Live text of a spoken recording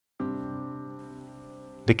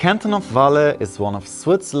The Canton of Valais is one of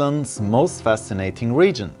Switzerland's most fascinating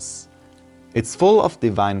regions. It's full of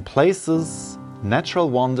divine places, natural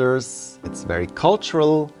wonders, it's very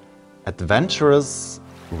cultural, adventurous,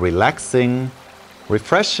 relaxing,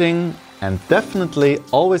 refreshing, and definitely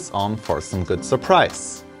always on for some good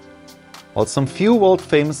surprise. While some few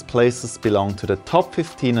world-famous places belong to the top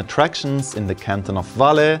 15 attractions in the Canton of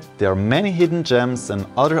Valais, there are many hidden gems and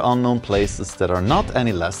other unknown places that are not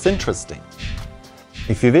any less interesting.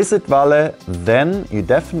 If you visit Valais, then you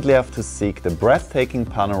definitely have to seek the breathtaking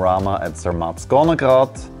panorama at Zermatt's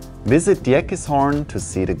Gornergrat, visit the Eckeshorn to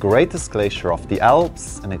see the greatest glacier of the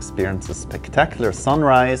Alps and experience a spectacular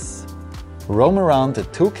sunrise, roam around the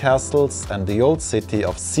two castles and the old city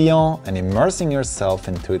of Sion and immersing yourself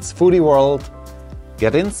into its foodie world,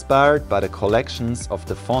 get inspired by the collections of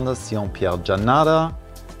the Fondation Pierre Giannata,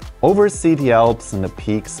 oversee the Alps and the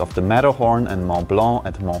peaks of the Matterhorn and Mont Blanc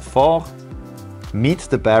at Montfort, meet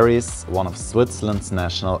the berries, one of Switzerland's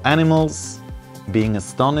national animals, being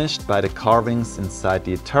astonished by the carvings inside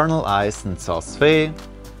the eternal ice in Saas Fee,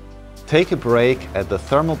 take a break at the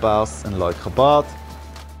thermal baths in Leukerbad,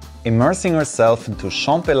 immersing yourself into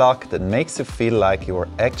Champelac that makes you feel like you are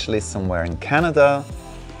actually somewhere in Canada,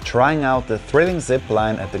 trying out the thrilling zip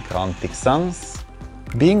line at the Grand Texans,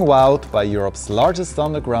 being wowed by Europe's largest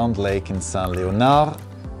underground lake in Saint-Léonard,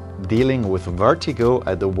 dealing with vertigo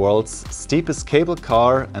at the world's steepest cable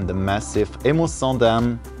car and the massive Émousson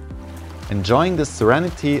Dam, enjoying the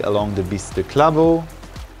serenity along the Bisse de Claveau,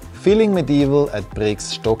 feeling medieval at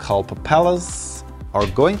Brieg's Stockhalper Palace, or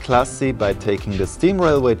going classy by taking the steam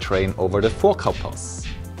railway train over the Vorkalpass.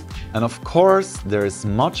 And of course, there is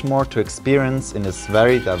much more to experience in this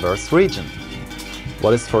very diverse region.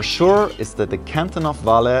 What is for sure is that the Canton of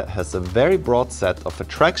Valais has a very broad set of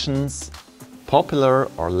attractions, popular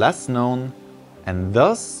or less known, and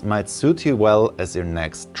thus might suit you well as your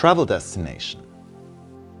next travel destination.